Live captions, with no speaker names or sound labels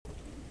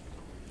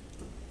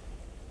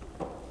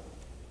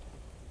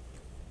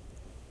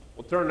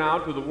Turn now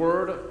to the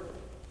Word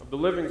of the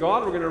living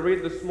God. We're going to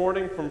read this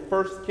morning from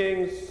 1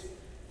 Kings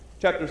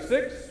chapter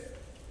 6.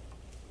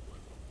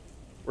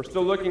 We're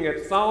still looking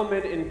at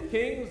Solomon in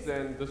Kings,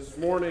 and this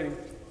morning,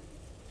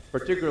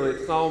 particularly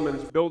at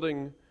Solomon's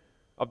building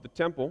of the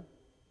temple.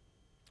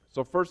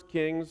 So 1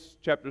 Kings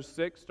chapter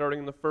 6, starting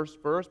in the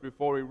first verse.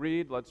 Before we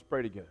read, let's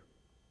pray together.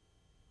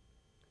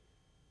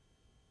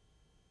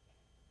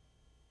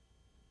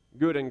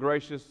 Good and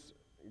gracious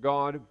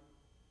God,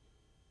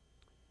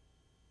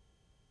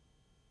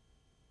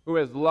 who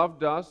has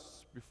loved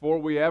us before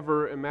we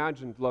ever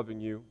imagined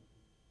loving you,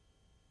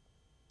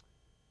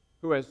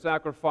 who has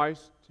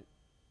sacrificed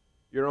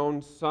your own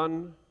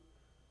Son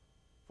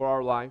for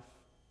our life,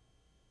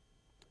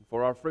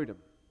 for our freedom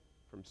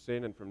from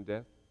sin and from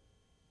death,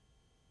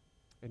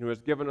 and who has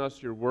given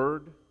us your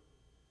word,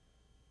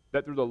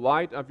 that through the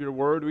light of your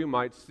word we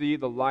might see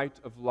the light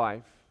of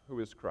life, who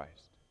is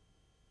Christ.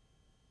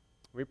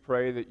 We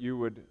pray that you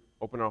would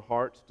open our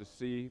hearts to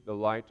see the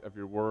light of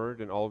your word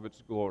in all of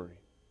its glory.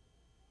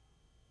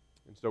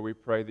 And so we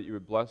pray that you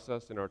would bless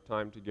us in our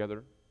time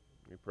together.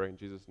 We pray in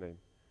Jesus' name.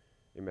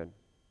 Amen.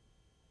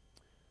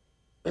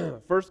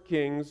 1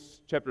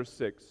 Kings chapter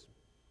 6.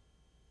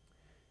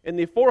 In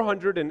the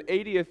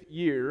 480th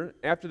year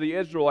after the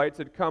Israelites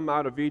had come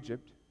out of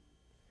Egypt,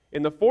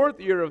 in the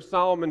 4th year of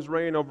Solomon's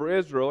reign over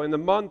Israel, in the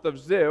month of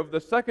Ziv, the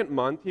 2nd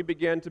month, he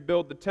began to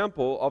build the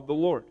temple of the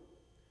Lord.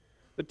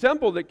 The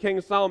temple that King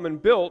Solomon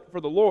built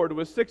for the Lord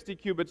was 60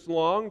 cubits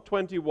long,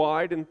 20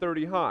 wide, and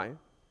 30 high.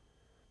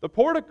 The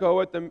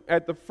portico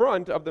at the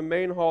front of the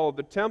main hall of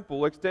the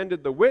temple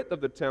extended the width of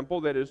the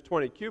temple, that is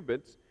 20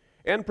 cubits,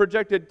 and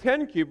projected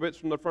 10 cubits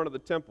from the front of the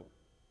temple.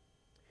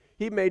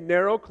 He made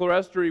narrow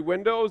clerestory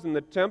windows in the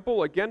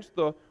temple. Against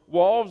the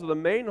walls of the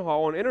main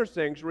hall and inner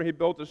sanctuary, he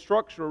built a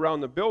structure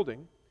around the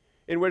building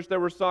in which there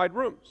were side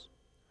rooms.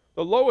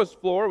 The lowest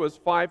floor was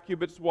 5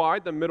 cubits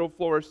wide, the middle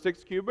floor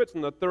 6 cubits,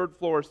 and the third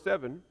floor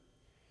 7.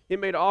 He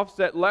made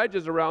offset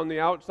ledges around the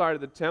outside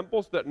of the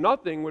temple so that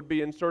nothing would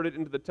be inserted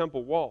into the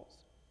temple walls.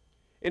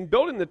 In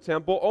building the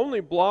temple, only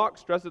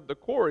blocks dressed at the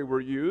quarry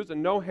were used,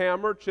 and no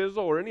hammer,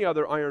 chisel, or any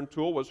other iron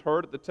tool was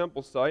heard at the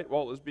temple site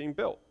while it was being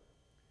built.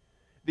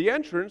 The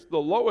entrance to the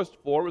lowest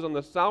floor was on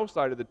the south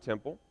side of the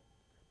temple.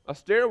 A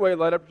stairway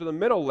led up to the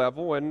middle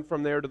level, and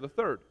from there to the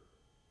third.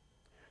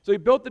 So he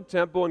built the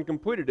temple and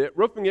completed it,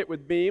 roofing it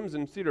with beams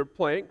and cedar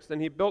planks, and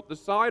he built the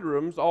side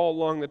rooms all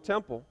along the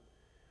temple.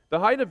 The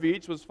height of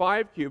each was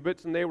 5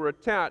 cubits, and they were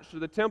attached to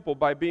the temple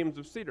by beams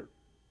of cedar.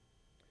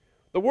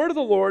 The word of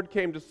the Lord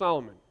came to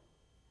Solomon.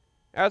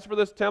 As for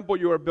this temple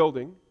you are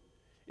building,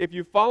 if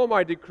you follow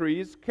my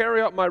decrees,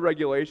 carry out my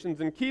regulations,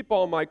 and keep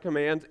all my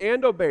commands,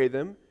 and obey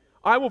them,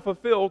 I will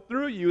fulfill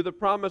through you the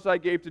promise I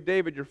gave to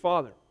David your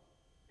father.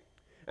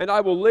 And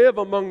I will live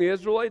among the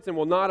Israelites and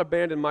will not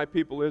abandon my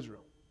people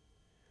Israel.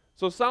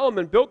 So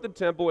Solomon built the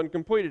temple and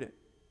completed it.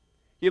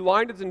 He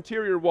lined its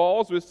interior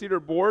walls with cedar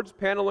boards,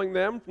 paneling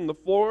them from the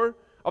floor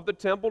of the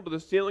temple to the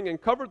ceiling,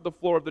 and covered the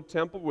floor of the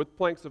temple with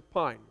planks of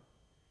pine.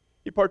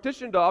 He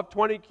partitioned off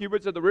 20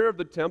 cubits at the rear of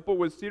the temple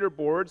with cedar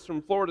boards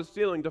from floor to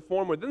ceiling to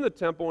form within the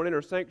temple an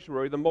inner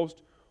sanctuary, the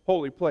most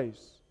holy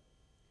place.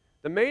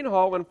 The main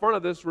hall in front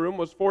of this room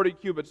was 40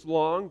 cubits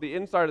long. The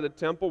inside of the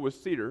temple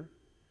was cedar,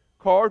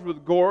 carved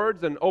with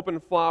gourds and open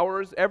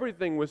flowers.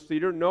 Everything was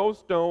cedar. No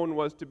stone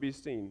was to be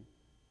seen.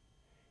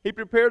 He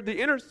prepared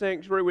the inner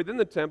sanctuary within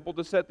the temple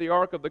to set the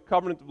ark of the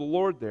covenant of the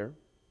Lord there.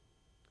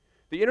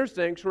 The inner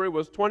sanctuary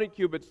was 20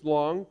 cubits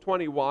long,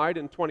 20 wide,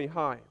 and 20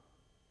 high.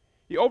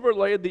 He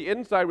overlaid the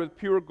inside with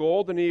pure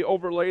gold, and he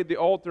overlaid the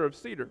altar of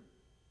cedar.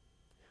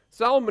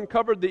 Solomon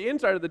covered the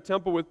inside of the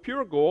temple with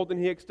pure gold, and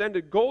he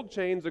extended gold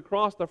chains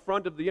across the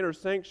front of the inner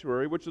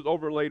sanctuary, which was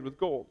overlaid with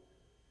gold.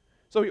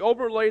 So he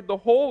overlaid the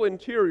whole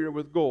interior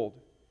with gold.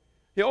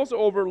 He also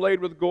overlaid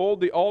with gold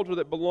the altar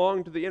that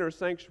belonged to the inner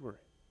sanctuary.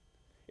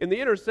 In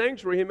the inner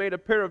sanctuary he made a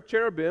pair of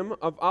cherubim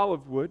of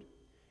olive wood,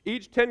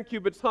 each 10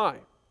 cubits high.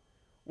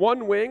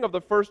 One wing of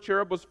the first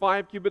cherub was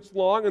 5 cubits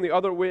long, and the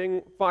other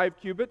wing 5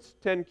 cubits,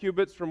 10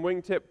 cubits from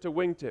wingtip to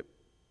wingtip.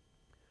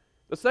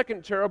 The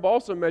second cherub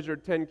also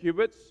measured 10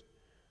 cubits,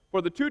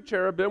 for the 2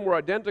 cherubim were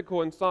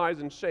identical in size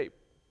and shape.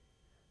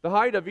 The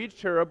height of each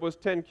cherub was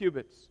 10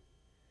 cubits.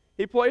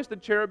 He placed the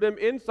cherubim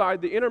inside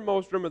the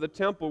innermost room of the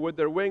temple with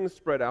their wings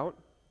spread out.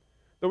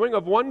 The wing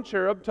of one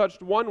cherub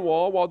touched one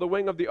wall, while the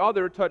wing of the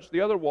other touched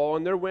the other wall,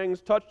 and their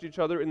wings touched each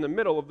other in the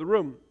middle of the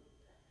room.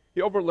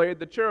 He overlaid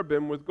the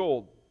cherubim with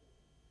gold.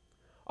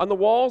 On the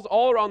walls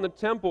all around the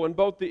temple, in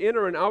both the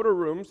inner and outer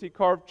rooms, he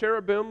carved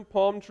cherubim,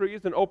 palm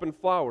trees, and open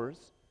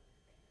flowers.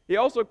 He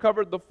also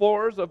covered the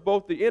floors of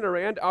both the inner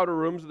and outer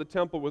rooms of the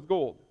temple with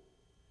gold.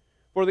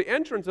 For the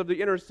entrance of the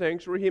inner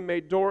sanctuary, he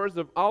made doors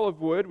of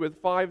olive wood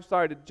with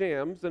 5-sided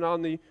jambs, and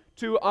on the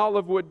 2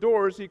 olive wood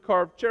doors he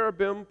carved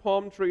cherubim,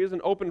 palm trees,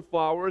 and open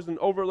flowers, and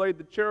overlaid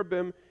the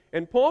cherubim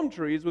and palm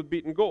trees with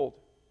beaten gold.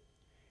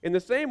 In the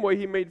same way,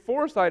 he made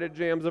 4-sided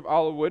jambs of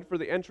olive wood for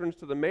the entrance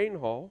to the main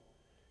hall.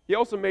 He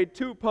also made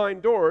 2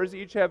 pine doors,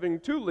 each having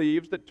 2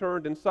 leaves that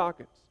turned in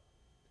sockets.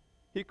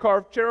 He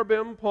carved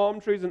cherubim, palm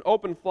trees, and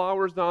open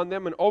flowers on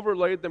them, and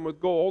overlaid them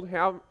with gold,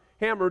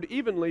 hammered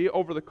evenly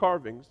over the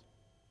carvings.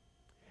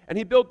 And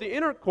he built the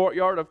inner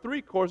courtyard of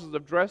 3 courses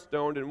of dressed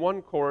stone and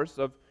 1 course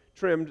of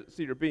trimmed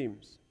cedar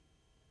beams.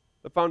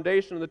 The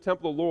foundation of the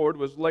temple of the Lord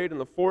was laid in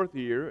the 4th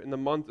year, in the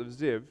month of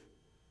Ziv.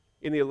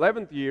 In the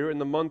 11th year, in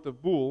the month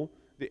of Bul,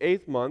 the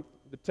 8th month,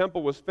 the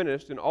temple was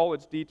finished in all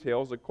its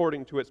details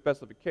according to its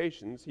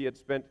specifications. He had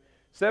spent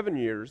 7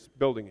 years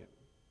building it.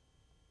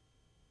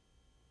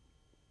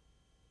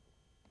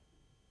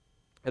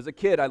 As a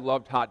kid, I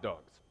loved hot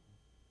dogs.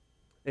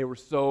 They were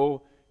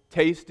so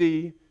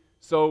tasty,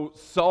 so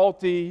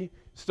salty,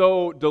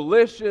 so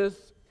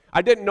delicious.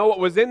 I didn't know what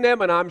was in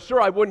them, and I'm sure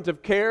I wouldn't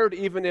have cared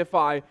even if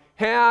I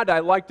had. I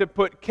liked to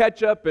put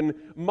ketchup and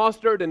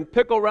mustard and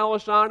pickle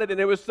relish on it, and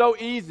it was so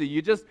easy.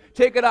 You just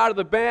take it out of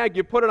the bag,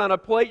 you put it on a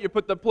plate, you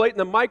put the plate in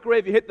the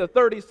microwave, you hit the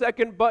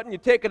 30-second button, you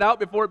take it out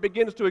before it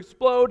begins to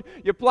explode,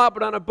 you plop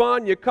it on a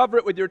bun, you cover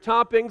it with your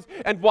toppings,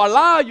 and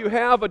voila, you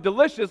have a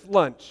delicious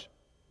lunch.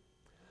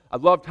 I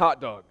loved hot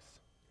dogs,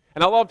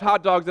 and I loved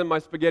hot dogs in my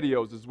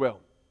SpaghettiOs as well.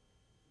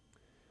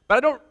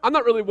 But I'm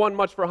not really one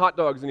much for hot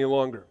dogs any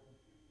longer.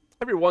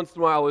 Every once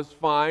in a while is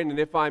fine, and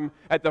if I'm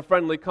at the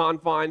friendly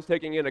confines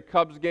taking in a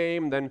Cubs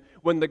game, then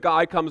when the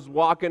guy comes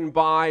walking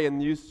by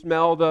and you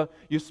smell the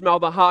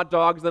hot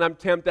dogs, then I'm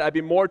tempted. I'd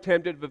be more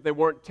tempted if they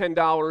weren't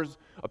 $10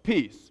 a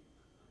piece.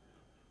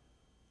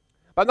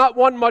 But I'm not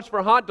one much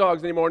for hot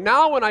dogs anymore.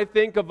 Now when I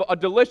think of a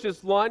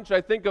delicious lunch, I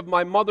think of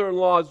my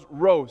mother-in-law's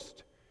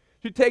roast.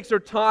 She takes her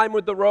time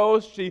with the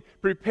roast. She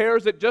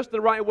prepares it just the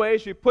right way.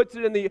 She puts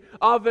it in the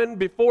oven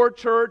before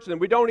church,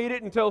 and we don't eat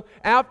it until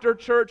after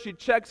church. She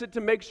checks it to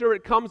make sure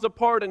it comes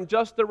apart in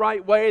just the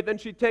right way. Then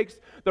she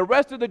takes the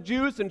rest of the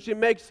juice and she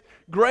makes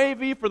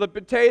gravy for the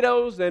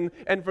potatoes and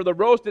for the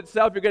roast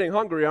itself. You're getting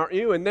hungry, aren't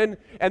you? And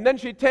then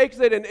she takes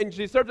it and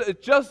she serves it.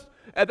 It's just,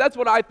 that's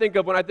what I think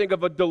of when I think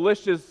of a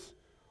delicious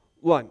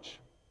lunch.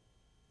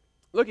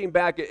 Looking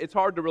back, it's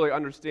hard to really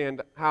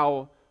understand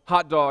how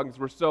hot dogs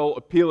were so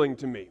appealing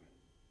to me.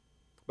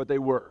 But they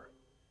were.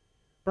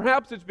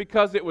 Perhaps it's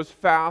because it was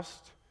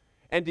fast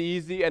and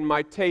easy and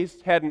my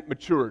taste hadn't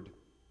matured.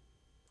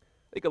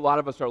 I think a lot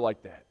of us are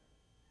like that.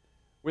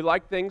 We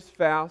like things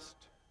fast.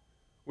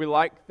 We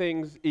like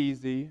things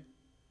easy.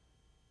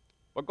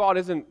 But God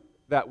isn't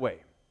that way.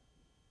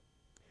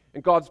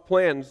 And God's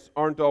plans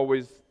aren't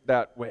always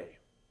that way.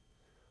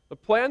 The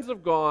plans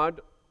of God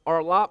are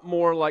a lot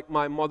more like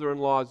my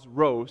mother-in-law's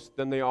roast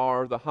than they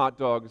are the hot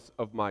dogs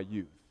of my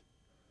youth.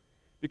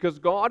 Because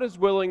God is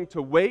willing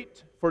to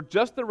wait for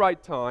just the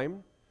right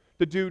time,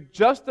 to do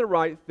just the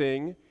right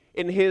thing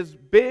in His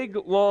big,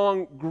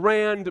 long,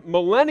 grand,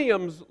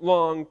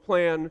 millenniums-long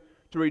plan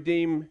to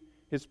redeem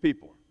His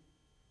people.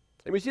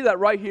 And we see that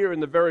right here in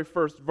the very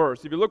first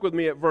verse. If you look with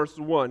me at verse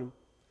 1, it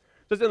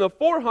says, in the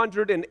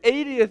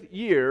 480th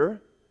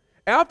year,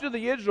 after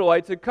the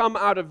Israelites had come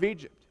out of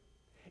Egypt,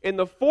 in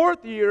the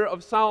 4th year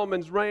of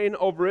Solomon's reign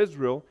over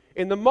Israel,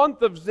 in the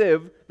month of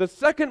Ziv, the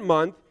 2nd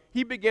month,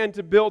 he began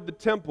to build the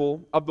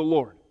temple of the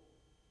Lord.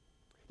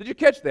 Did you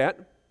catch that?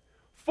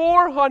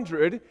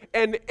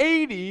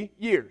 480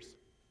 years.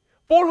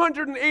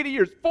 480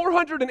 years.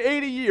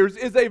 480 years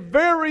is a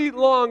very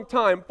long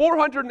time.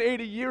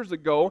 480 years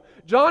ago,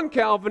 John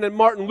Calvin and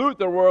Martin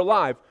Luther were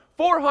alive.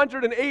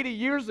 480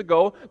 years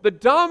ago, the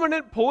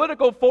dominant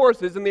political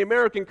forces in the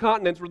American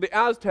continents were the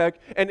Aztec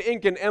and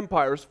Incan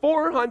empires.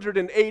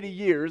 480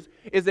 years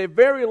is a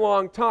very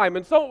long time,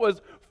 and so it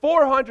was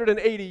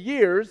 480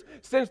 years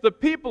since the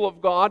people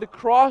of God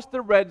crossed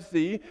the Red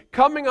Sea,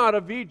 coming out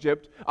of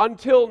Egypt,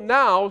 until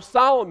now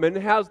Solomon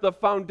has the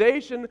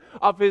foundation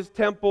of his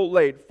temple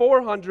laid.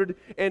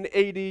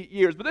 480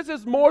 years. But this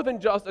is more than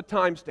just a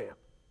timestamp.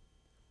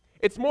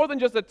 It's more than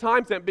just a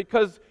timestamp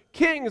because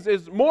Kings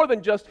is more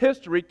than just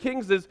history.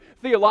 Kings is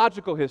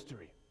theological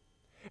history.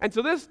 And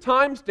so this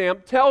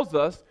timestamp tells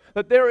us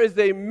that there is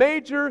a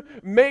major,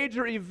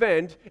 major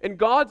event in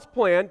God's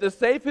plan to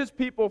save His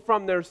people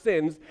from their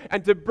sins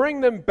and to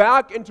bring them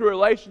back into a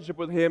relationship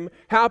with Him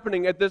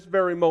happening at this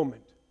very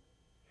moment.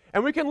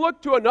 And we can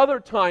look to another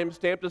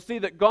timestamp to see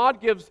that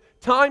God gives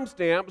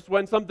timestamps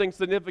when something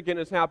significant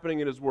is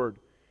happening in His Word.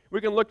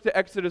 We can look to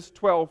Exodus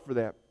 12 for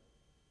that.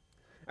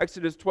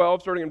 Exodus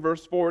 12, starting in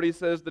verse 40,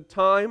 says, the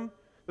time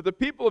that the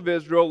people of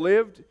Israel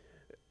lived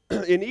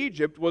in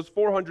Egypt was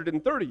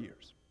 430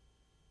 years.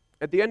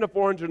 At the end of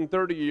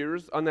 430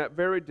 years, on that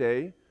very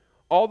day,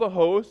 all the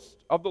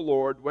hosts of the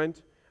Lord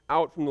went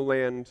out from the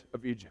land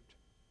of Egypt.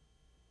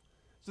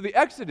 So the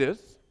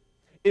Exodus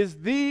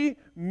is the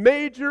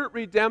major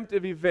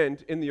redemptive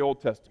event in the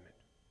Old Testament.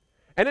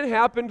 And it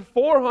happened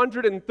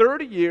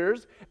 430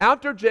 years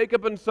after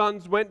Jacob and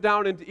sons went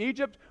down into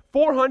Egypt.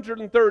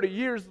 430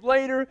 years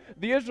later,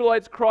 the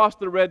Israelites crossed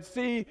the Red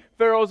Sea,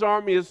 Pharaoh's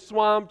army is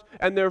swamped,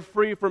 and they're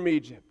free from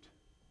Egypt.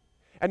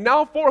 And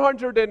now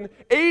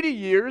 480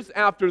 years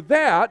after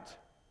that,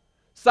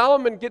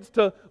 Solomon gets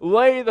to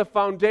lay the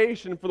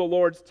foundation for the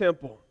Lord's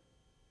temple.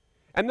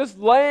 And this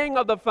laying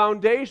of the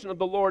foundation of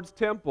the Lord's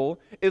temple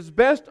is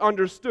best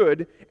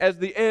understood as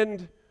the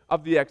end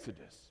of the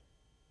Exodus.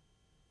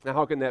 Now,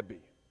 how can that be?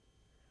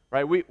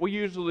 Right? We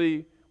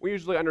usually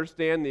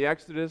understand the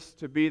Exodus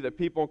to be that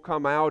people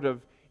come out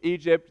of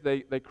Egypt,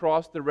 they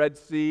cross the Red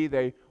Sea,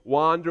 they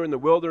wander in the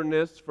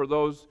wilderness for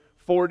those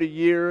 40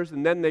 years,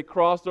 and then they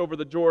cross over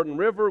the Jordan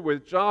River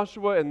with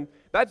Joshua, and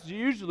that's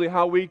usually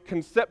how we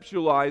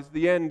conceptualize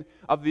the end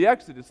of the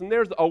Exodus. And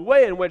there's a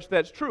way in which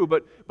that's true,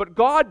 but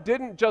God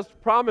didn't just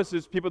promise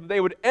His people that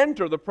they would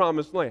enter the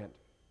promised land.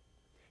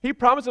 He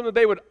promised them that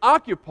they would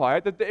occupy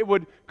it, that they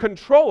would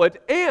control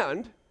it,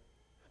 and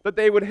that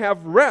they would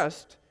have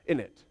rest in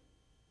it.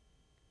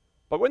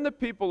 But when the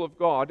people of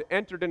God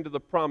entered into the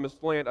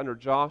promised land under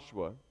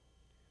Joshua,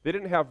 they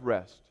didn't have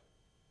rest.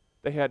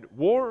 They had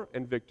war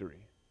and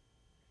victory.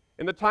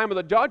 In the time of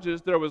the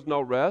judges, there was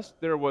no rest.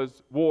 There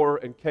was war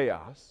and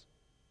chaos.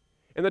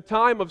 In the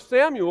time of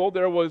Samuel,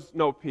 there was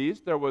no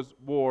peace. There was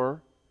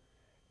war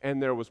and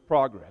there was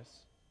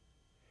progress.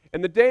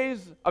 In the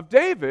days of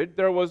David,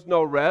 there was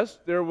no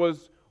rest. There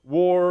was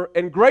war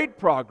and great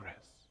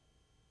progress.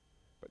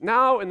 But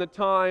now in the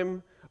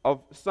time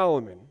of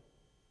Solomon,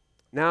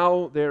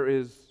 now there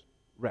is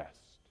rest.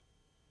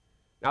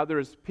 Now there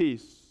is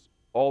peace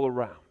all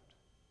around.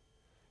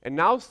 And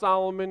now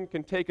Solomon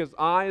can take his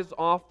eyes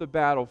off the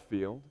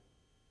battlefield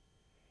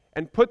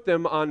and put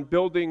them on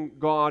building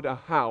God a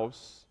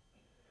house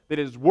that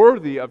is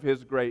worthy of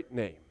His great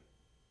name.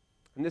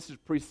 And this is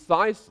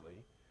precisely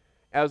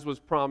as was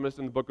promised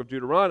in the book of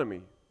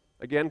Deuteronomy.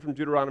 Again, from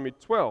Deuteronomy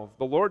 12,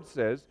 the Lord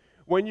says,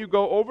 "When you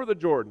go over the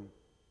Jordan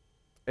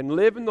and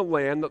live in the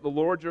land that the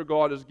Lord your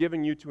God is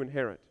giving you to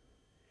inherit,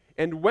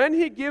 and when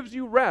He gives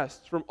you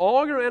rest from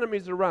all your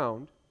enemies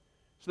around,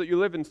 so that you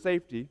live in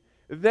safety,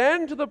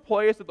 then to the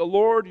place that the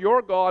Lord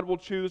your God will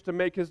choose to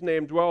make His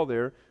name dwell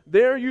there,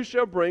 there you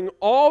shall bring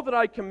all that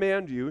I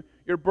command you,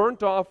 your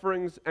burnt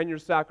offerings and your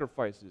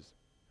sacrifices.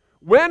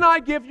 When I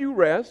give you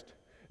rest,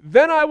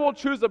 then I will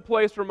choose a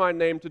place for my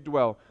name to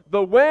dwell."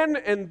 The when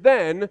and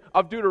then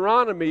of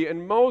Deuteronomy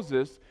and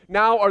Moses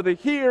now are the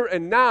here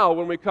and now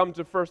when we come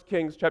to 1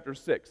 Kings chapter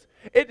 6.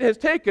 It has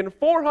taken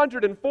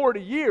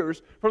 440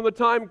 years from the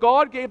time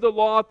God gave the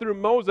law through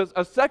Moses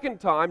a second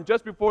time,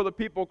 just before the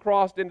people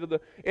crossed into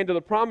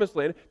the promised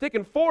land. It's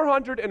taken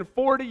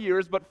 440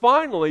 years, but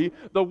finally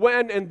the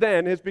when and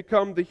then has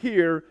become the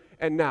here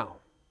and now.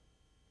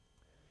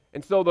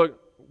 And so the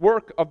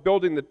work of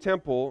building the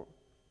temple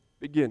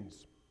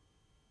begins.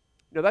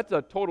 Now, that's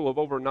a total of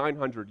over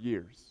 900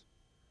 years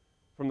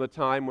from the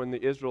time when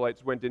the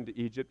Israelites went into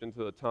Egypt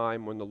until the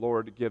time when the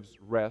Lord gives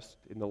rest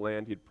in the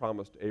land He'd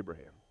promised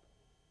Abraham.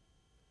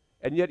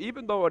 And yet,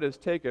 even though it has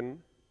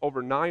taken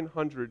over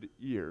 900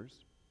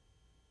 years,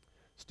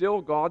 still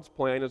God's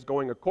plan is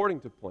going according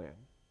to plan,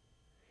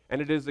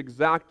 and it is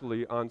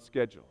exactly on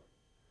schedule,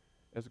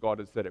 as God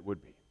has said it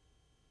would be.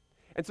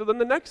 And so then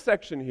the next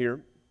section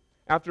here,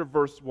 after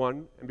verse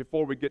 1, and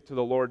before we get to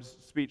the Lord's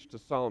speech to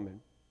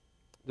Solomon,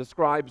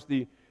 describes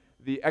the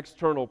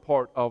external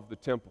part of the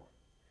temple.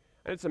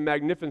 And it's a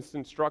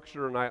magnificent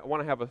structure, and I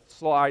want to have a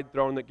slide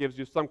thrown that gives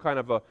you some kind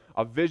of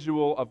a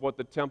visual of what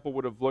the temple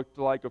would have looked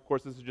like. Of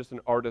course, this is just an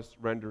artist's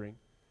rendering.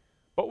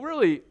 But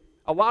really,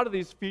 a lot of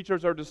these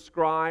features are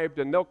described,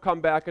 and they'll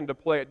come back into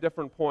play at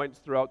different points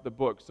throughout the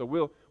book. So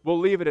we'll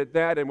leave it at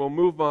that, and we'll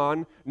move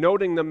on.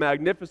 Noting the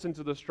magnificence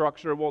of the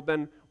structure,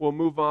 we'll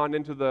move on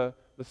into the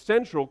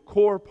central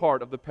core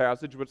part of the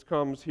passage, which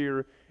comes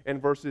here in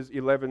verses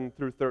 11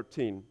 through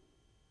 13.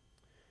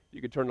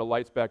 You could turn the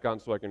lights back on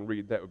so I can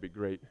read. That would be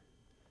great.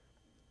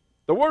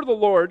 The word of the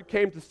Lord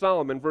came to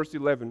Solomon, verse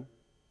 11.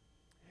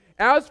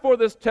 "As for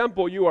this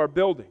temple you are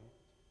building,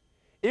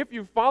 if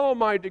you follow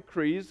my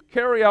decrees,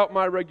 carry out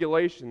my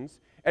regulations,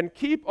 and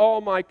keep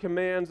all my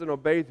commands and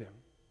obey them,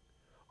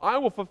 I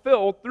will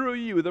fulfill through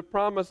you the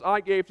promise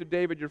I gave to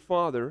David your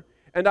father,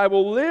 and I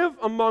will live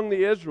among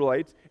the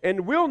Israelites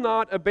and will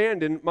not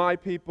abandon my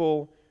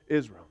people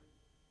Israel."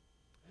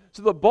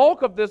 So the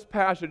bulk of this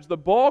passage, the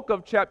bulk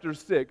of chapter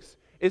 6,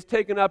 is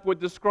taken up with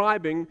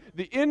describing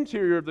the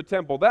interior of the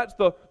temple. That's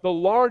the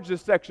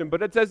largest section,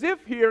 but it's as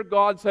if here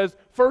God says,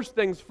 first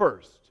things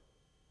first.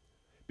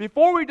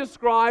 Before we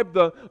describe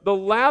the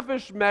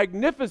lavish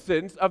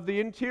magnificence of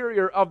the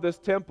interior of this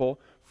temple,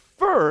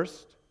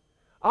 first,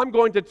 I'm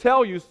going to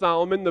tell you,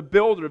 Solomon, the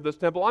builder of this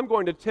temple, I'm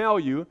going to tell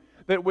you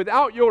that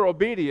without your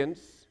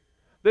obedience,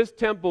 this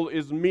temple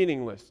is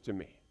meaningless to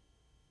me.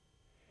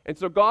 And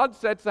so God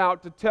sets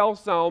out to tell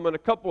Solomon a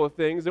couple of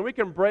things, and we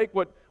can break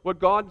what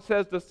God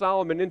says to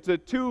Solomon into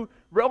two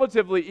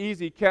relatively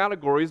easy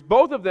categories,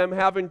 both of them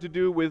having to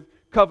do with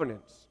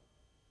covenants.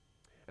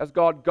 As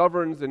God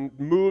governs and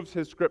moves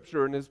His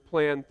scripture and His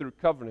plan through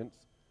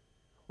covenants,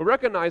 we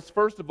recognize,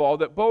 first of all,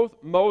 that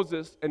both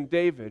Moses and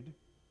David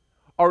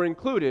are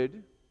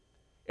included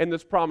in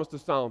this promise to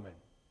Solomon.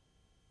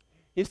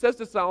 He says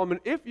to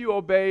Solomon, "If you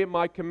obey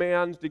my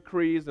commands,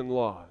 decrees, and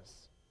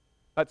laws,"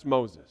 that's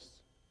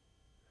Moses.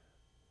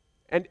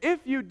 "And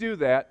if you do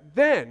that,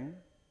 then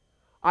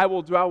I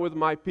will dwell with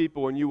my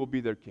people and you will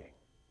be their king."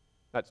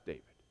 That's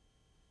David.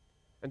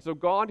 And so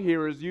God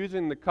here is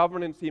using the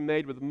covenants He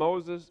made with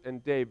Moses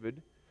and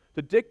David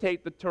to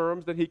dictate the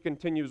terms that he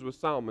continues with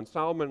Solomon.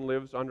 Solomon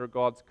lives under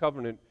God's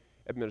covenant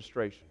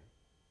administration.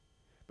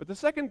 But the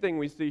second thing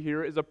we see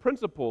here is a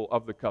principle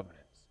of the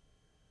covenants.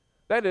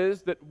 That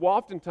is, that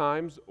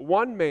oftentimes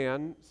one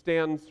man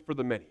stands for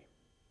the many.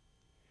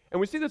 And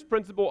we see this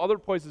principle other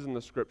places in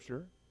the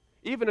Scripture.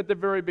 Even at the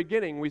very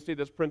beginning, we see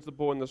this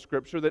principle in the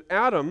Scripture that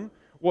Adam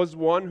was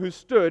one who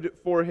stood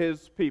for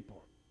his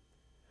people.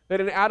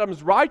 That in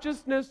Adam's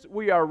righteousness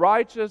we are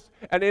righteous,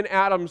 and in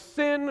Adam's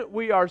sin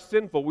we are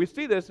sinful. We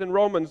see this in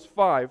Romans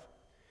 5.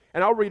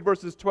 And I'll read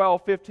verses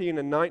 12, 15,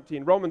 and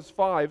 19. Romans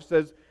 5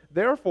 says,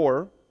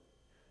 "Therefore,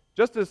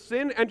 just as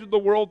sin entered the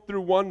world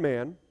through one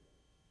man,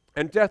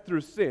 and death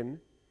through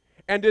sin,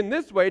 and in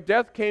this way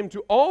death came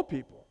to all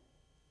people."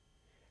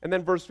 And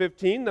then verse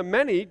 15, "The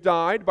many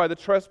died by the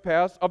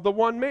trespass of the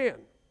one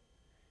man."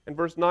 And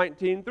verse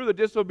 19, "Through the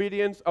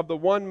disobedience of the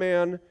one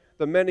man,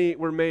 the many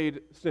were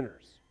made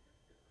sinners."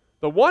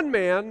 The one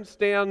man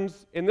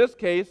stands, in this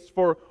case,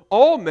 for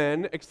all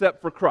men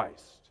except for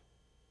Christ.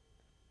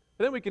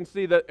 And then we can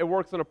see that it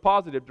works in a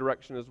positive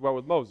direction as well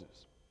with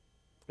Moses.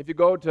 If you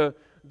go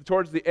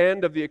towards the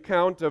end of the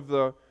account of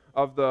the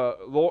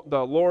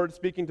Lord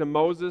speaking to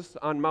Moses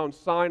on Mount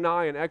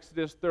Sinai in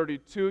Exodus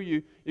 32,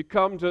 you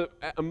come to,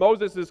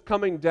 Moses is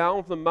coming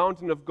down from the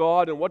mountain of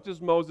God, and what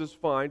does Moses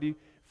find? He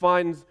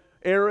finds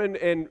Aaron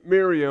and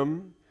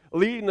Miriam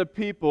leading the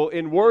people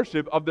in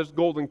worship of this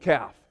golden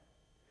calf.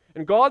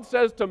 And God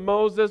says to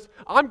Moses,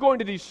 "I'm going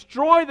to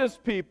destroy this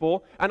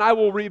people, and I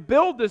will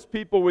rebuild this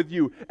people with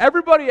you.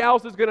 Everybody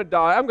else is going to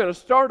die. I'm going to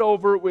start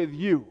over with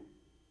you."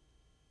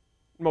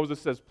 Moses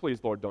says,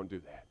 "Please, Lord, don't do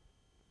that.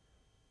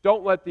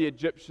 Don't let the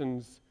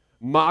Egyptians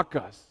mock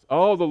us.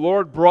 Oh, the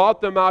Lord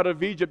brought them out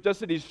of Egypt just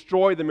to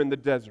destroy them in the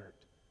desert.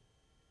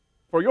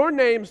 For your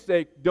name's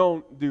sake,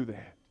 don't do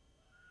that."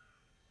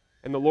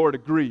 And the Lord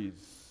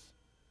agrees.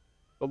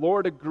 The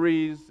Lord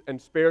agrees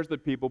and spares the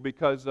people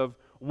because of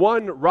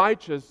one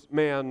righteous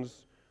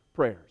man's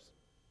prayers.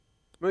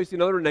 We see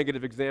another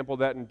negative example of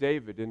that in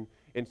David.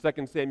 In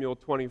 2 Samuel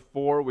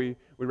 24, we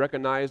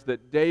recognize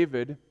that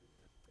David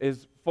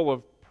is full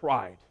of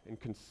pride and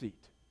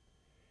conceit.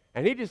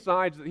 And he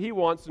decides that he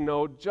wants to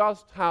know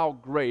just how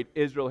great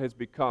Israel has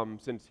become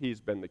since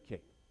he's been the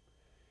king.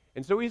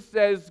 And so he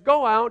says,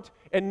 "Go out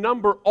and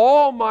number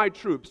all my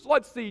troops.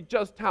 Let's see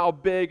just how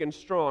big and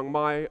strong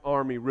my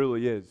army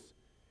really is."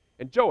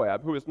 And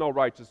Joab, who is no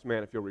righteous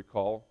man, if you'll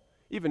recall,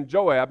 even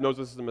Joab knows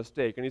this is a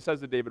mistake. And he says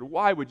to David,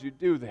 "Why would you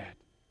do that?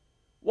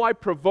 Why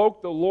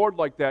provoke the Lord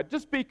like that?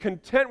 Just be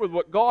content with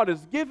what God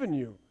has given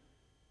you."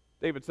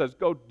 David says,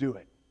 "Go do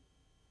it."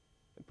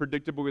 And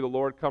predictably, the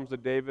Lord comes to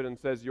David and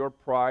says, "Your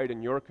pride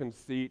and your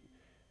conceit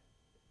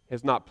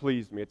has not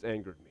pleased me. It's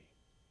angered me."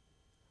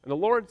 And the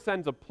Lord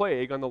sends a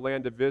plague on the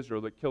land of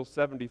Israel that kills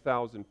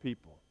 70,000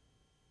 people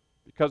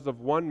because of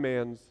one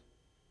man's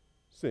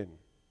sin.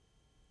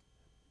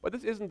 But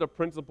this isn't a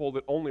principle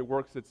that only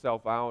works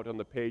itself out on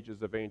the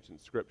pages of ancient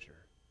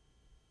Scripture.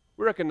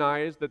 We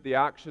recognize that the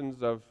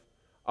actions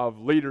of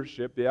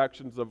leadership, the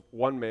actions of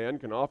one man,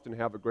 can often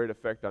have a great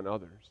effect on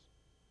others.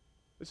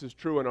 This is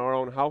true in our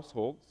own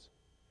households.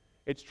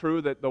 It's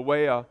true that the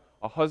way a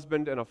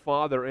husband and a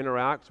father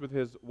interacts with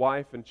his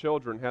wife and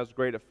children has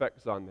great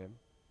effects on them.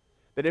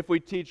 That if we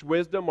teach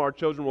wisdom, our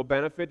children will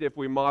benefit. If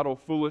we model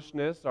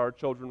foolishness, our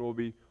children will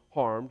be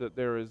harmed. That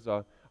there is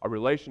a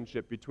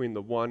relationship between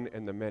the one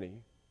and the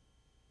many.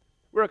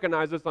 We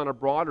recognize this on a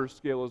broader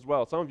scale as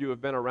well. Some of you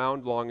have been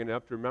around long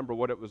enough to remember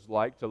what it was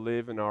like to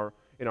live in our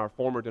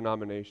former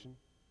denomination.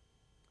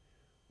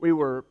 We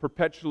were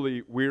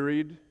perpetually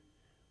wearied,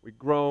 we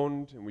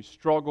groaned, and we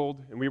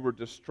struggled, and we were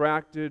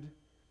distracted.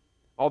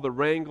 All the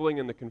wrangling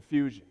and the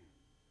confusion.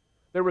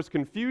 There was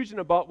confusion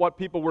about what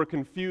people were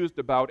confused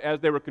about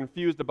as they were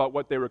confused about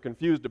what they were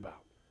confused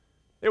about.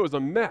 It was a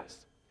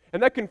mess.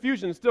 And that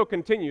confusion still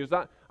continues.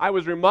 I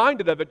was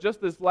reminded of it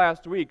just this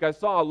last week. I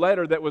saw a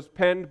letter that was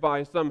penned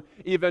by some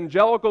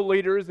evangelical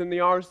leaders in the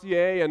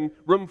RCA and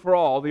Room for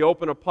All, the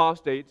open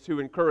apostates who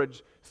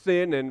encourage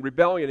sin and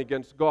rebellion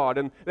against God.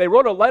 And they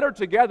wrote a letter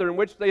together in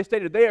which they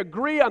stated they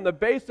agree on the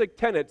basic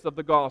tenets of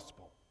the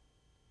gospel.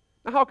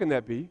 Now, how can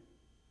that be?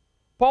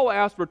 Paul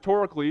asked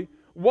rhetorically,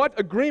 what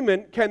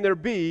agreement can there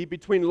be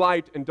between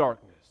light and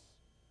darkness?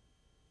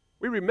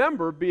 We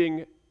remember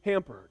being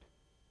hampered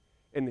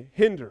and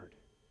hindered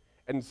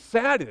and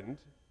saddened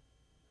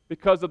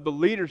because of the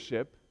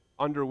leadership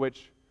under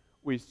which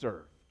we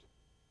served.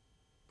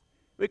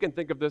 We can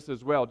think of this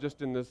as well.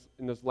 Just in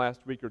this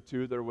last week or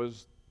two, there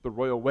was the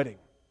royal wedding.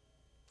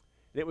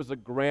 It was a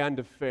grand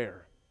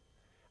affair.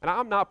 And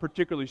I'm not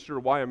particularly sure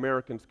why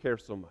Americans care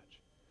so much.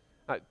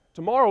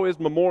 Tomorrow is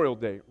Memorial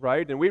Day,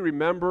 right? And we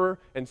remember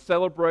and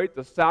celebrate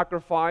the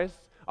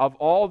sacrifice of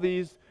all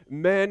these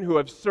men who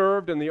have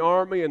served in the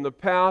army in the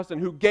past and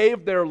who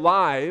gave their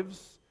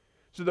lives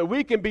so that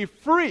we can be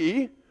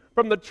free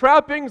from the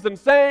trappings and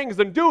sayings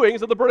and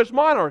doings of the British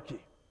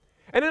monarchy.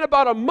 And in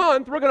about a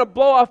month, we're going to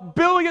blow off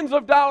billions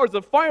of dollars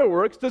of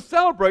fireworks to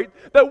celebrate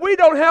that we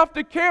don't have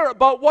to care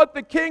about what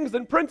the kings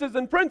and princes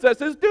and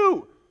princesses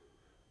do.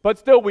 But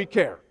still we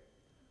care.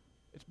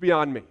 It's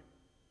beyond me.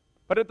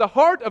 But at the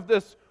heart of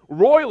this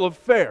royal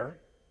affair,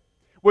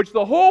 which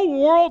the whole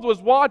world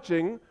was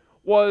watching,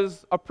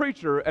 was a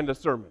preacher and a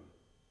sermon.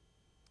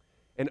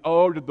 And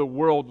oh, did the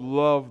world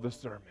love the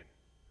sermon.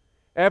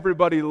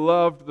 Everybody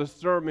loved the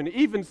sermon.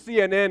 Even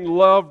CNN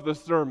loved the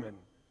sermon.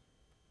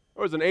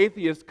 There was an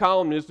atheist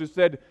columnist who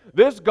said,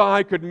 "This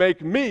guy could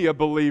make me a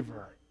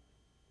believer."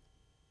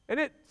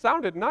 And it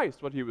sounded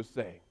nice what he was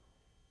saying.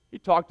 He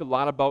talked a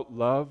lot about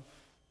love,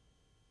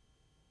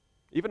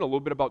 even a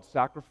little bit about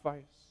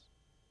sacrifice.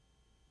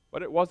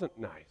 But it wasn't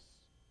nice.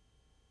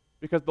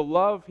 Because the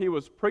love he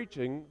was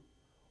preaching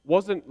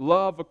wasn't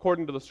love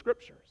according to the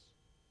Scriptures.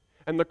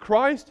 And the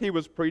Christ he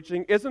was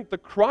preaching isn't the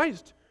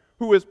Christ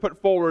who is put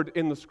forward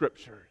in the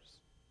Scriptures.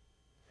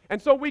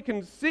 And so we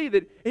can see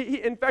that,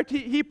 in fact,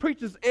 he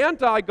preaches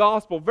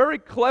anti-gospel, very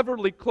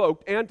cleverly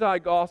cloaked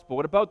anti-gospel.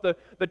 At about the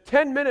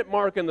 10-minute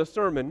mark in the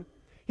sermon,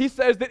 he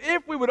says that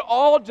if we would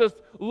all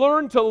just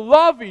learn to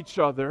love each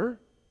other,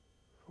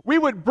 we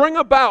would bring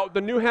about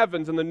the new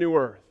heavens and the new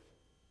earth.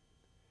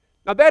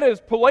 Now that is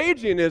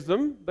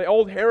Pelagianism, the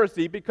old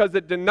heresy, because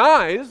it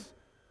denies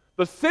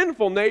the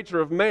sinful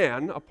nature of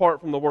man apart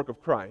from the work of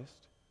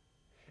Christ.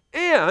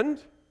 And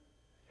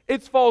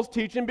it's false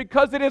teaching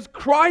because it is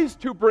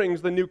Christ who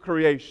brings the new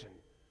creation.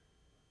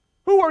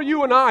 Who are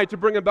you and I to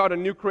bring about a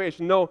new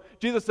creation? No,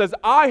 Jesus says,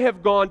 "I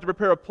have gone to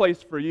prepare a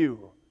place for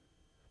you."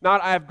 Not,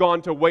 "I have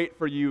gone to wait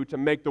for you to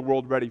make the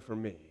world ready for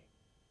me."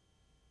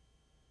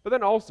 But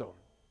then also,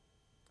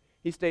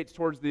 he states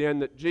towards the end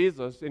that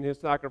Jesus, in his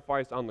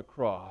sacrifice on the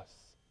cross,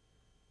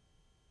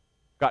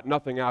 got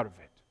nothing out of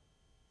it.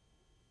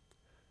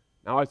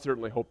 Now, I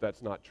certainly hope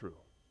that's not true,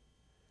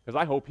 because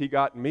I hope he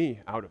got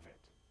me out of it.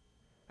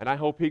 And I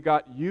hope he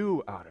got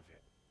you out of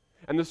it.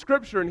 And the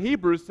Scripture in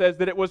Hebrews says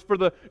that it was for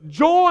the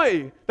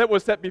joy that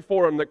was set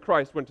before him that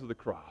Christ went to the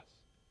cross.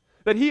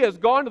 That he has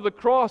gone to the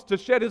cross to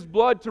shed his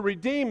blood to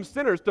redeem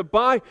sinners, to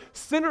buy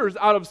sinners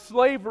out of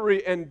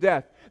slavery and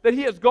death. That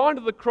he has gone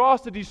to the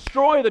cross to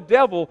destroy the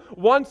devil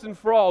once and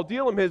for all,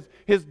 deal him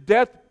his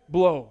death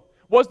blow.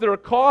 Was there a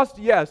cost?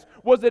 Yes.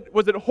 Was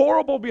it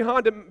horrible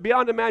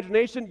beyond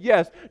imagination?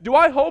 Yes. Do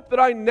I hope that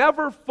I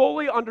never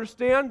fully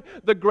understand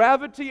the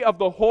gravity of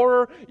the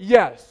horror?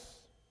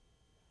 Yes.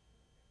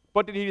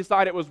 But did he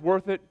decide it was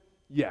worth it?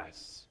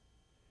 Yes.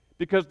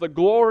 Because the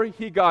glory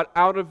he got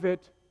out of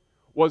it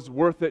was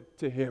worth it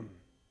to him.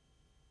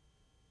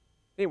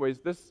 Anyways,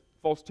 this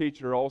false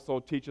teacher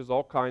also teaches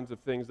all kinds of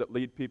things that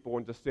lead people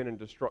into sin and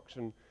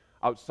destruction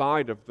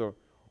outside of the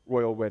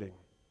royal wedding.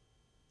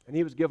 And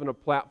he was given a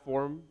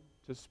platform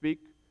to speak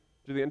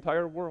to the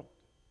entire world.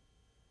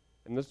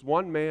 And this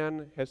one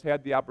man has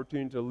had the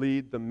opportunity to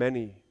lead the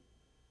many,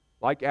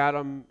 like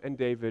Adam and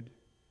David,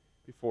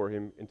 before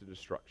him into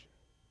destruction.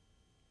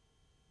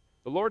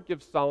 The Lord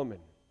gives Solomon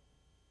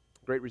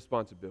great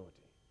responsibility.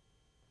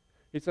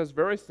 He says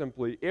very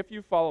simply, "If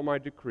you follow my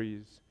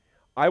decrees,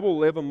 I will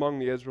live among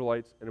the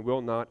Israelites and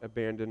will not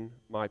abandon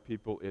my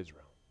people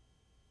Israel."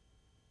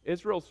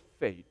 Israel's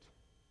fate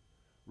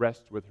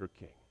rests with her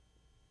king.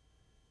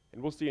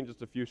 And we'll see in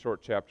just a few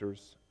short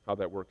chapters how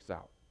that works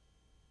out.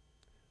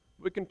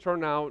 We can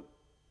turn now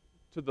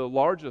to the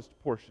largest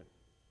portion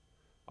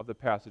of the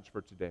passage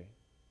for today,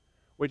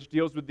 which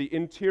deals with the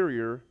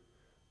interior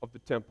of the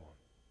temple.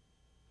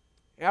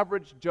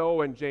 Average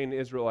Joe and Jane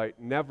Israelite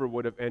never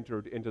would have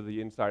entered into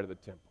the inside of the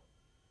temple.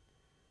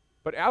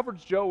 But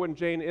average Joe and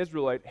Jane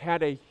Israelite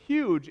had a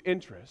huge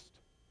interest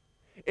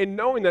in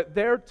knowing that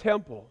their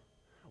temple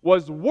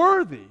was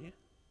worthy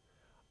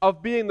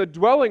of being the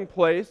dwelling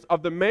place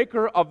of the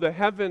maker of the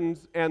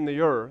heavens and the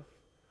earth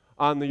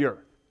on the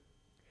earth.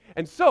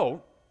 And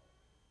so,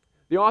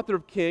 the author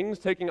of Kings,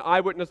 taking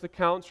eyewitness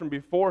accounts from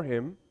before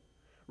him,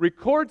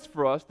 records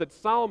for us that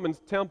Solomon's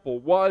temple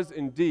was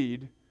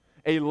indeed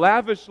a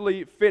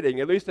lavishly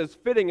fitting, at least as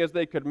fitting as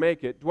they could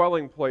make it,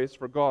 dwelling place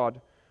for God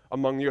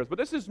among the earth. But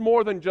this is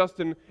more than just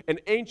an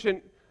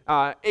ancient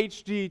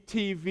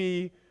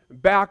HGTV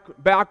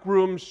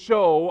backroom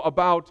show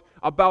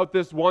about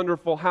this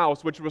wonderful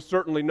house, which was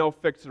certainly no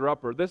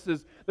fixer-upper. This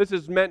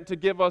is meant to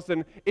give us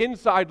an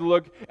inside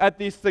look at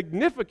the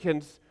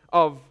significance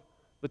of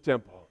the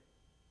temple.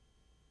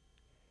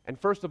 And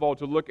first of all,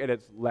 to look at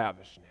its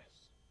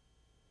lavishness.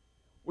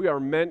 We are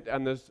meant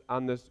on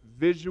this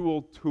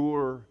visual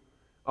tour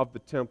of the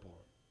temple.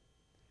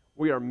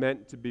 We are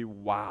meant to be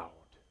wowed.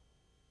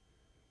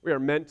 We are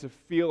meant to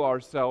feel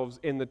ourselves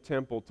in the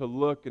temple, to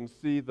look and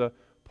see the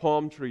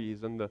palm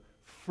trees and the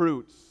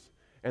fruits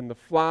and the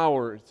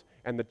flowers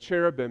and the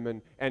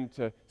cherubim and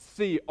to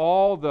see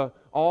all the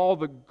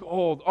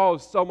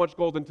gold, so much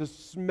gold, and to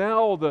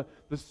smell the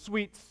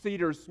sweet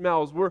cedar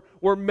smells.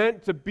 We're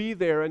meant to be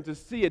there and to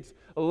see its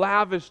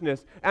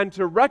lavishness and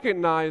to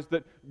recognize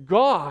that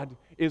God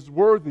is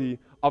worthy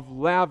of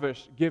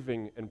lavish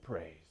giving and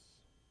praise.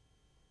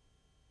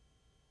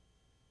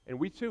 And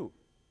we too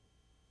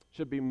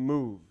should be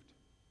moved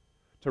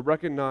to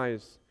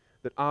recognize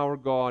that our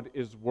God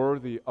is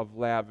worthy of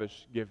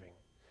lavish giving.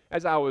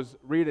 As I was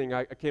reading,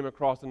 I came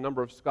across a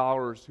number of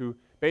scholars who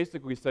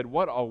basically said,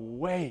 what a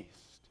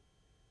waste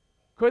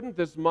Couldn't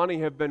this money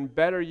have been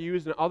better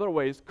used in other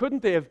ways?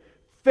 Couldn't they have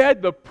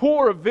fed the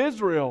poor of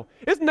Israel?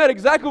 Isn't that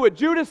exactly what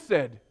Judas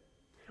said?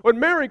 When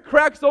Mary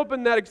cracks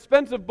open that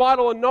expensive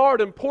bottle of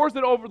nard and pours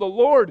it over the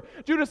Lord,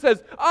 Judas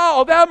says,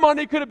 "Oh, that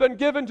money could have been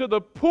given to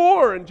the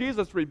poor," and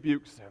Jesus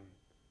rebukes him.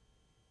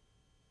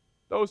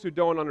 Those who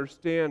don't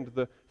understand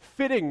the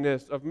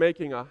fittingness of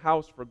making a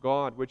house for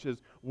God, which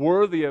is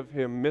worthy of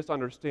Him,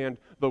 misunderstand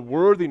the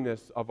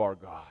worthiness of our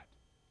God.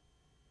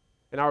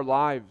 And our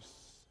lives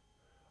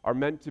are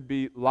meant to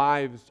be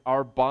lives,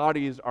 our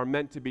bodies are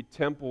meant to be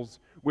temples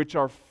which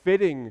are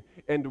fitting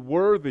and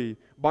worthy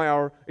by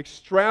our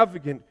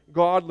extravagant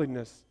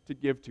godliness to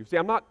give to. See,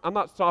 I'm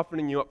not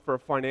softening you up for a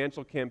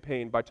financial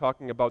campaign by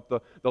talking about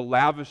the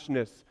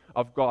lavishness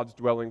of God's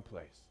dwelling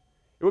place.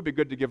 It would be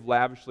good to give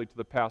lavishly to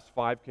the past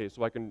 5K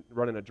so I can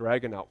run in a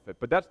dragon outfit,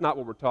 but that's not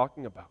what we're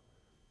talking about.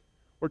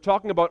 We're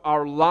talking about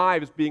our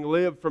lives being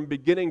lived from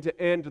beginning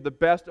to end to the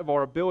best of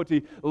our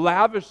ability,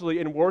 lavishly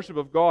in worship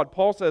of God.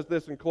 Paul says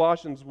this in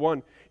Colossians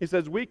 1. He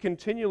says, "We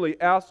continually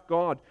ask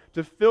God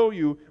to fill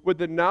you with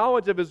the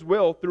knowledge of His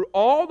will through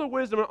all the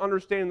wisdom and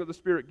understanding that the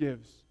Spirit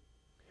gives,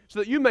 so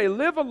that you may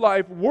live a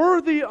life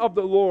worthy of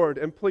the Lord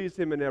and please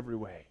Him in every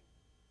way."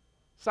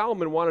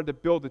 Solomon wanted to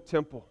build a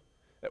temple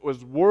that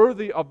was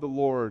worthy of the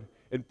Lord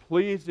and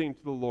pleasing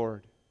to the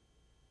Lord.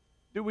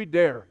 Do we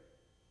dare,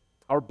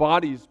 our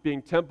bodies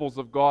being temples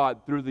of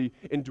God through the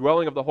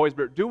indwelling of the Holy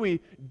Spirit, do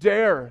we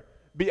dare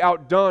be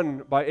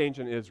outdone by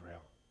ancient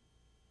Israel?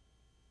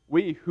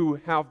 We who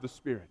have the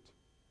Spirit,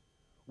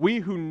 we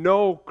who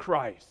know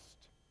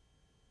Christ,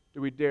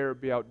 do we dare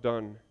be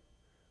outdone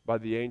by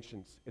the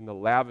ancients in the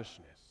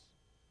lavishness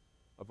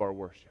of our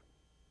worship?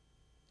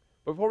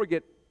 Before we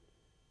get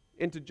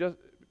into just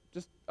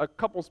a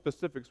couple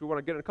specifics, we want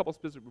to get in a couple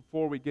specifics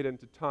before we get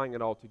into tying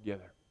it all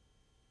together.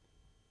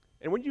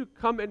 And when you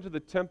come into the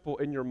temple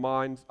in your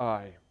mind's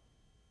eye,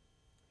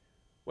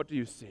 what do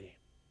you see?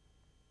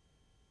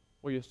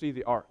 Well, you see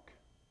the ark,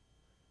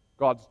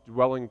 God's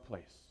dwelling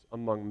place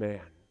among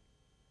man.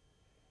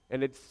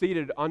 And it's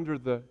seated under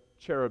the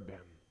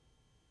cherubim.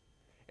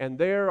 And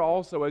there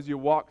also, as you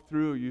walk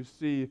through, you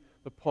see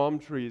the palm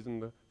trees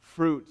and the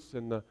fruits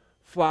and the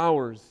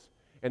flowers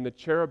and the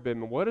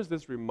cherubim. What does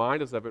this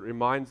remind us of? It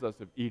reminds us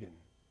of Eden.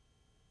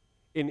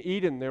 In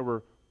Eden, there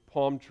were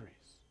palm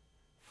trees,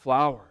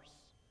 flowers,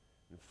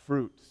 and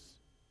fruits.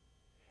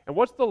 And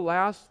what's the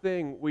last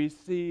thing we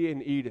see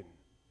in Eden?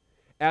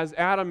 As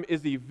Adam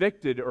is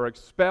evicted or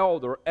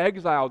expelled or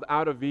exiled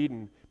out of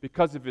Eden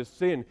because of his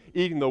sin,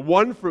 eating the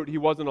one fruit he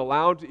wasn't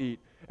allowed to eat.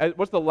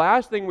 What's the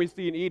last thing we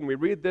see in Eden? We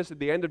read this at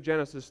the end of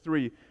Genesis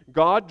 3.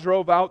 God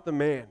drove out the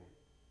man.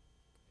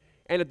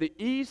 And at the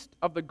east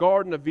of the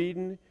Garden of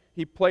Eden,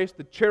 He placed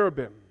the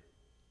cherubim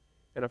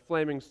and a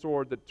flaming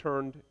sword that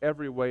turned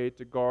every way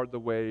to guard the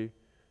way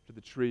to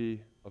the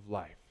tree of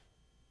life.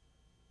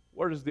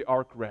 Where does the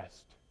ark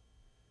rest?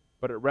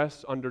 But it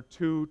rests under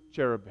two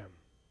cherubim,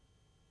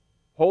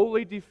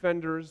 holy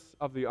defenders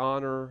of the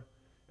honor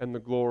and the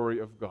glory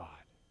of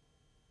God.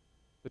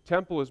 The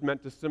temple is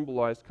meant to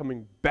symbolize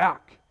coming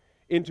back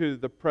into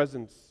the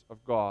presence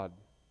of God.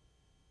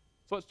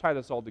 So let's tie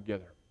this all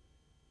together.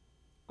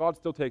 God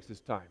still takes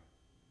His time.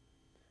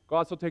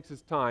 God still takes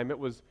His time. It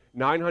was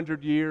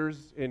 900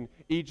 years in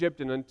Egypt,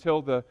 and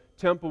until the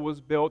temple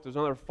was built, there's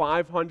another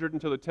 500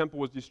 until the temple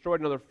was destroyed,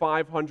 another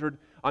 500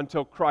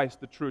 until Christ,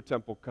 the true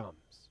temple,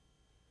 comes.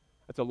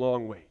 That's a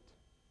long wait.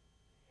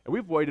 And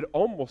we've waited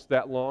almost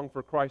that long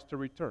for Christ to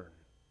return.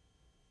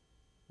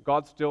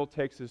 God still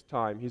takes His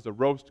time. He's a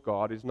roast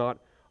God. He's not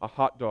a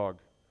hot dog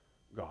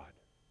God.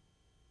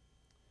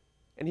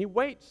 And He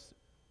waits.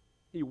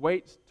 He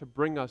waits to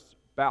bring us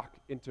back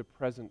into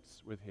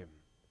presence with Him,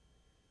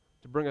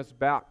 to bring us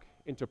back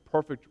into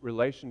perfect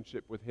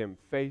relationship with Him,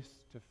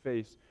 face to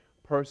face,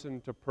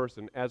 person to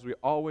person, as we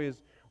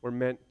always were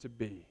meant to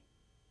be.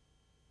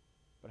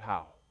 But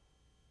how?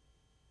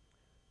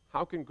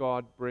 How can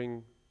God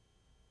bring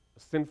a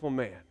sinful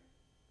man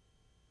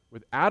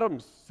with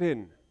Adam's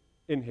sin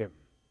in him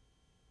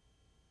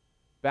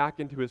back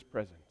into His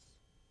presence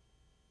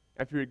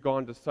after He had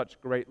gone to such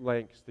great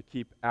lengths to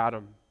keep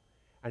Adam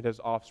and his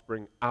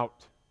offspring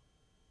out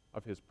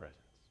of His presence?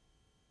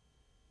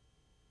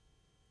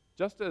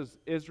 Just as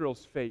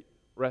Israel's fate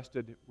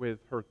rested with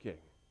her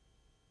king,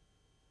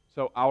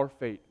 so our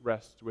fate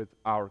rests with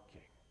our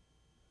king.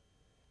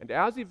 And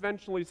as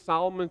eventually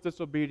Solomon's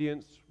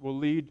disobedience will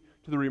lead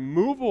to the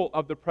removal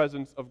of the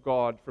presence of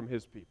God from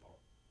His people,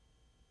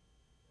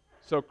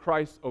 so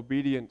Christ's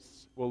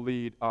obedience will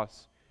lead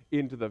us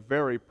into the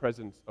very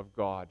presence of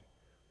God,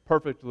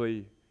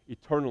 perfectly,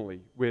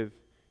 eternally with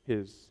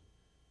His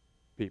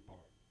people.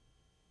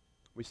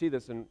 We see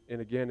this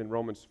again in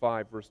Romans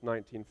 5, verse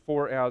 19.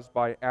 For as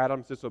by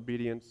Adam's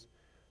disobedience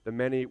the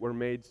many were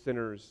made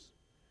sinners,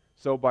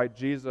 so by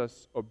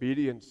Jesus'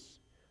 obedience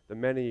the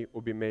many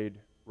will be made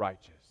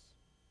righteous.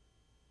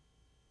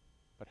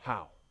 But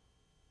how?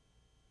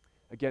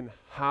 Again,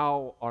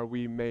 how are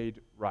we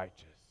made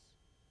righteous?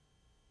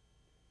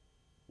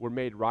 We're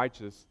made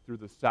righteous through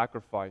the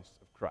sacrifice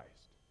of Christ.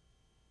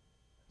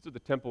 That's what the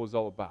temple is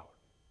all about.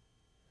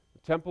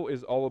 The temple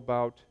is all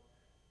about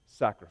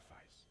sacrifice.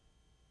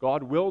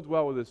 God will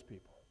dwell with his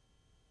people.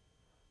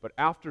 But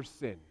after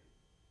sin,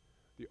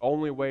 the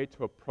only way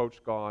to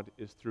approach God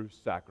is through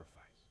sacrifice.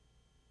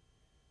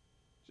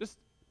 Just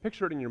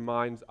picture it in your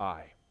mind's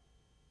eye.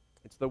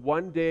 It's the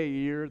one day a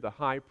year the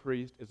high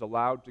priest is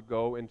allowed to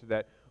go into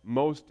that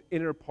most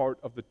inner part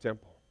of the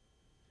temple.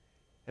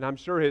 And I'm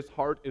sure his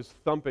heart is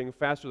thumping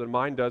faster than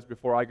mine does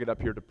before I get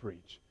up here to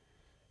preach.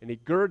 And he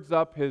girds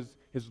up his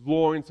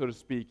loins, so to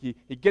speak.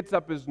 He gets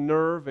up his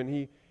nerve and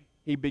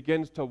he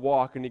begins to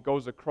walk, and he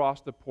goes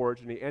across the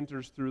porch and he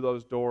enters through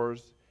those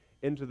doors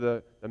into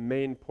the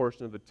main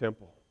portion of the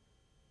temple.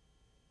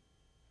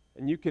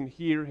 And you can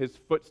hear his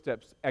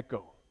footsteps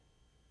echo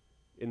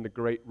in the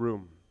great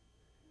room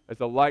as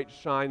the light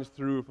shines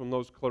through from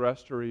those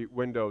clerestory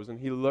windows, and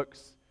he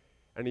looks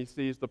and he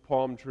sees the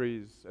palm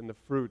trees and the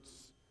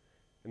fruits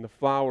and the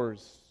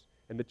flowers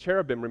and the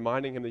cherubim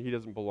reminding him that he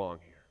doesn't belong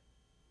here.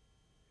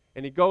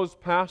 And he goes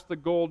past the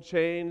gold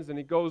chains and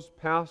he goes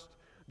past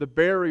the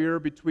barrier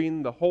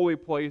between the holy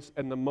place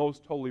and the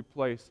most holy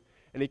place.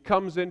 And he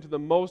comes into the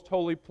most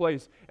holy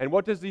place. And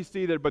what does he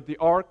see there but the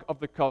Ark of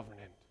the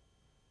Covenant?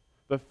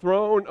 The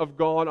throne of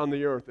God on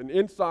the earth. And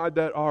inside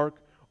that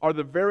ark are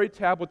the very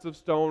tablets of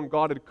stone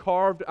God had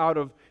carved out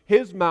of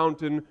his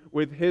mountain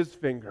with his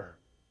finger.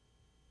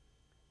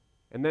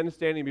 And then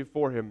standing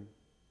before him,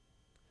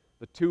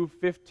 the two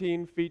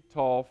 15 feet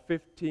tall,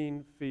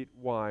 15 feet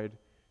wide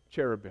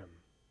cherubim.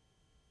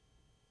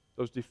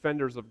 Those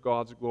defenders of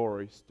God's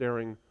glory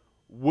staring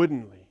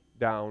woodenly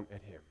down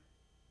at him.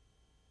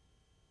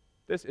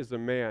 This is a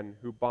man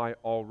who by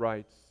all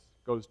rights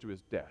goes to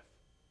his death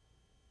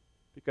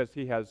because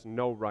he has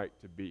no right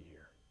to be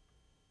here.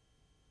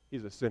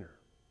 He's a sinner,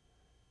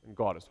 and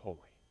God is holy.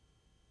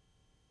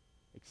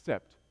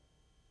 Except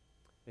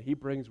that he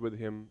brings with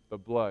him the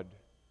blood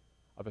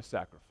of a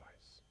sacrifice.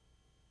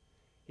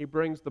 He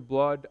brings the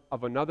blood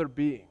of another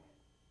being,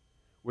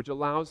 which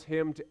allows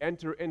him to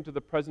enter into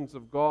the presence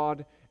of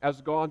God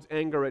as God's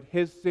anger at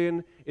his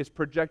sin is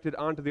projected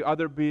onto the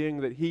other being,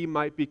 that he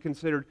might be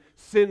considered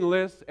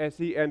sinless as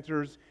he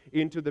enters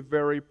into the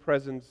very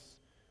presence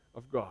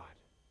of God.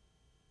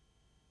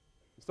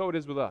 So it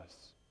is with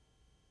us.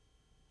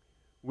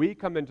 We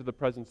come into the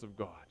presence of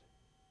God,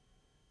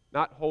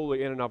 not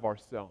wholly in and of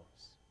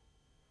ourselves.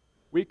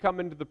 We come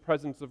into the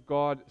presence of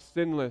God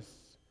sinless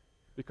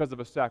because of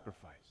a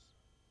sacrifice.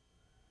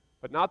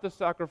 But not the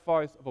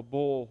sacrifice of a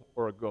bull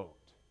or a goat,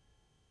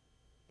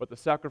 but the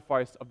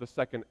sacrifice of the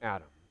second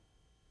Adam.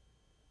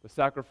 The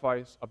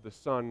sacrifice of the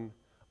Son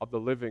of the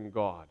living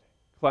God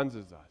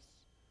cleanses us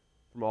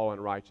from all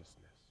unrighteousness.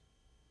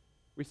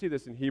 We see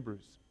this in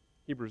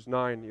Hebrews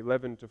 9,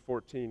 11 to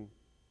 14.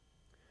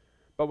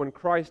 But when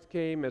Christ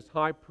came as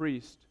high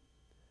priest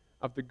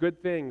of the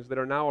good things that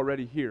are now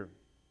already here,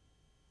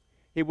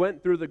 he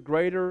went through the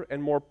greater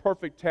and more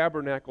perfect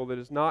tabernacle that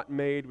is not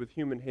made with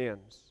human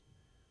hands.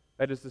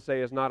 That is to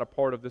say, is not a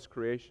part of this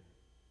creation.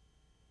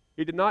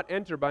 He did not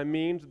enter by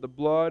means of the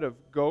blood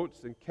of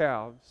goats and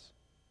calves,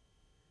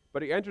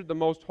 but he entered the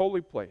most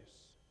holy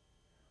place,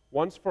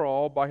 once for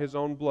all by his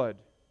own blood,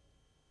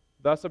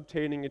 thus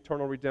obtaining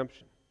eternal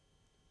redemption.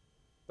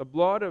 The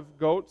blood of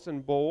goats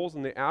and bulls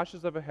and the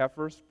ashes of a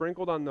heifer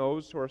sprinkled on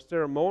those who are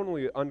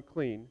ceremonially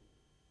unclean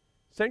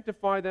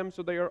sanctify them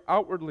so they are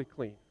outwardly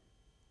clean.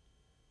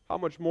 How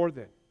much more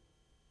then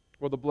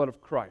will the blood of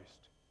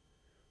Christ,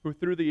 who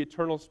through the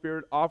eternal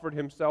Spirit offered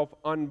himself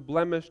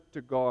unblemished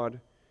to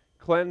God,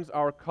 cleanse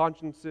our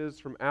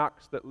consciences from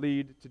acts that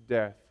lead to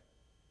death,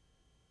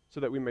 so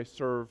that we may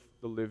serve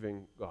the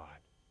living God.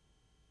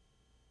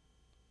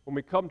 When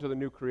we come to the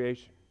new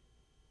creation,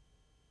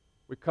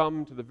 we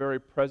come to the very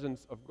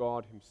presence of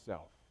God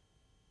himself.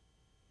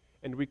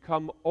 And we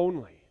come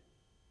only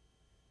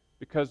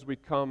because we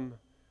come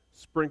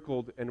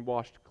sprinkled and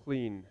washed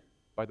clean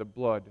by the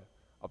blood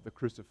of the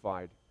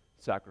crucified,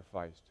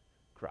 sacrificed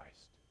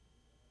Christ.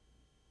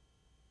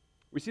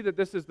 We see that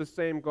this is the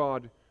same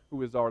God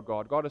who is our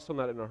God. God is still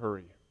not in a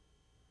hurry.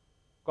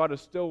 God is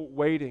still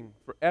waiting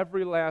for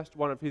every last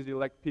one of his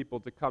elect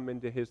people to come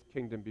into his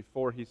kingdom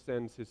before he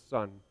sends his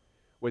Son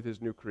with his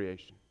new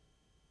creation.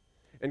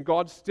 And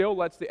God still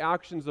lets the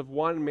actions of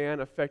one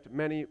man affect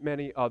many,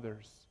 many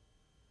others.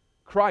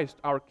 Christ,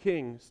 our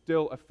King,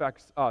 still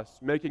affects us,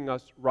 making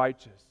us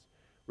righteous.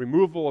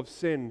 Removal of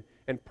sin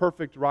and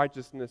perfect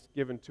righteousness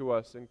given to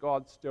us. And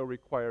God still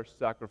requires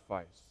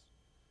sacrifice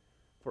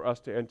for us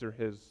to enter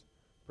his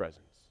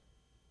presence.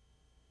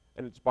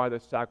 And it's by the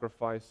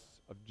sacrifice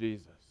of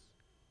Jesus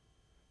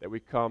that we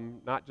come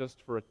not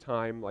just for a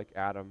time like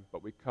Adam,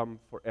 but we come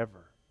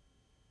forever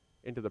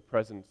into the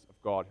presence of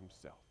God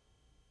himself.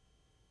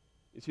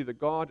 You see, the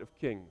God of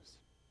kings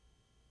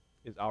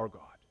is our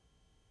God.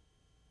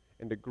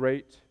 And a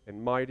great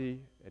and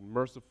mighty and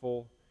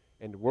merciful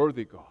and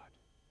worthy God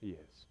he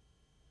is.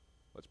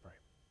 Let's pray.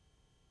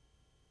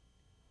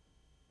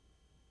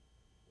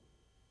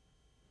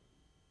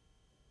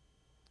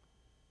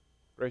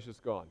 Gracious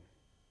God,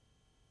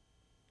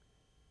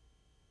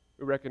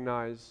 we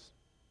recognize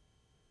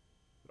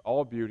that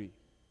all beauty,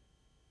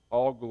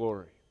 all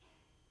glory,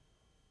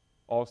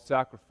 all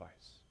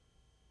sacrifice,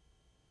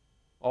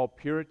 all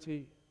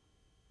purity,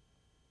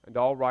 and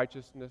all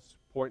righteousness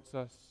points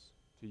us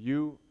to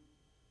you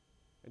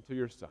and to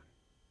your Son.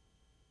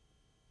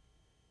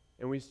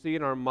 And we see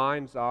in our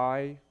mind's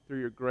eye,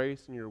 through your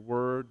grace and your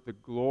word, the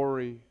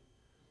glory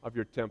of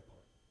your temple.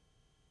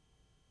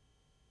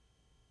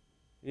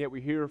 And yet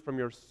we hear from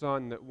your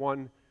Son that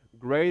one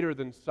greater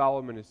than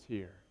Solomon is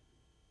here,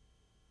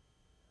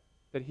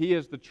 that he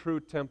is the true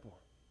temple,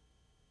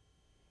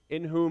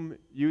 in whom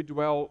you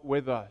dwell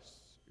with us,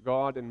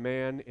 God and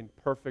man, in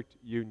perfect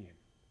union.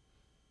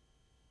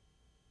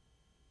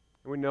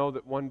 And we know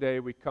that one day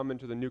we come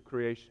into the new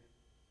creation,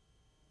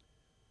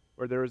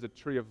 where there is a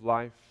tree of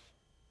life,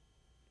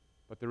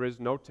 but there is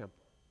no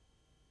temple,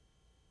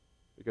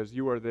 because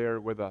you are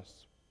there with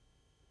us,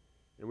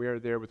 and we are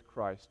there with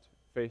Christ,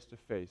 face to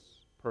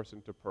face,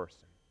 person to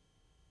person.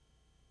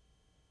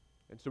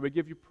 And so we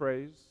give you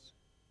praise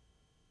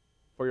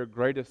for your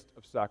greatest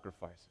of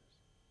sacrifices,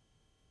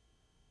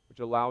 which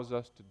allows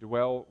us to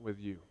dwell with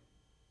you.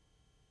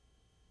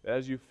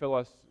 As you fill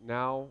us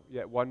now,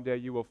 yet one day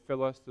you will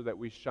fill us so that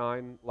we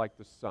shine like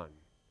the sun.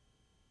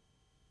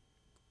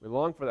 We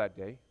long for that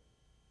day.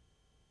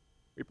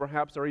 We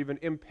perhaps are even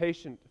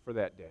impatient for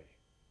that day.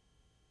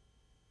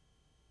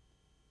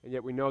 And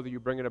yet we know that you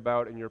bring it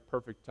about in your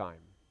perfect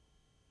time.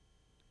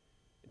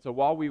 And so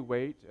while we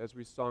wait, as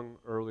we sung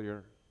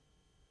earlier,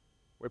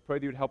 we pray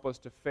that you would help us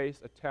to face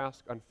a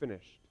task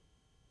unfinished,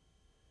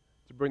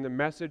 to bring the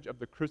message of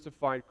the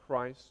crucified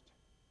Christ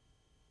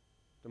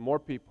to more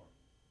people.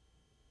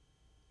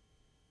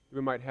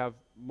 We might have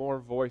more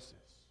voices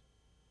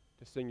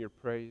to sing your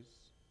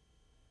praise,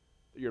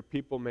 that your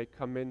people may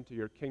come into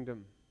your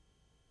kingdom,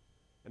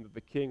 and that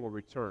the King will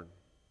return.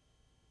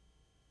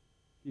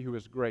 He who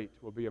is great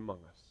will be among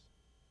us.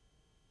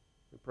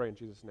 We pray in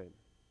Jesus' name.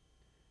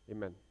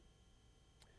 Amen.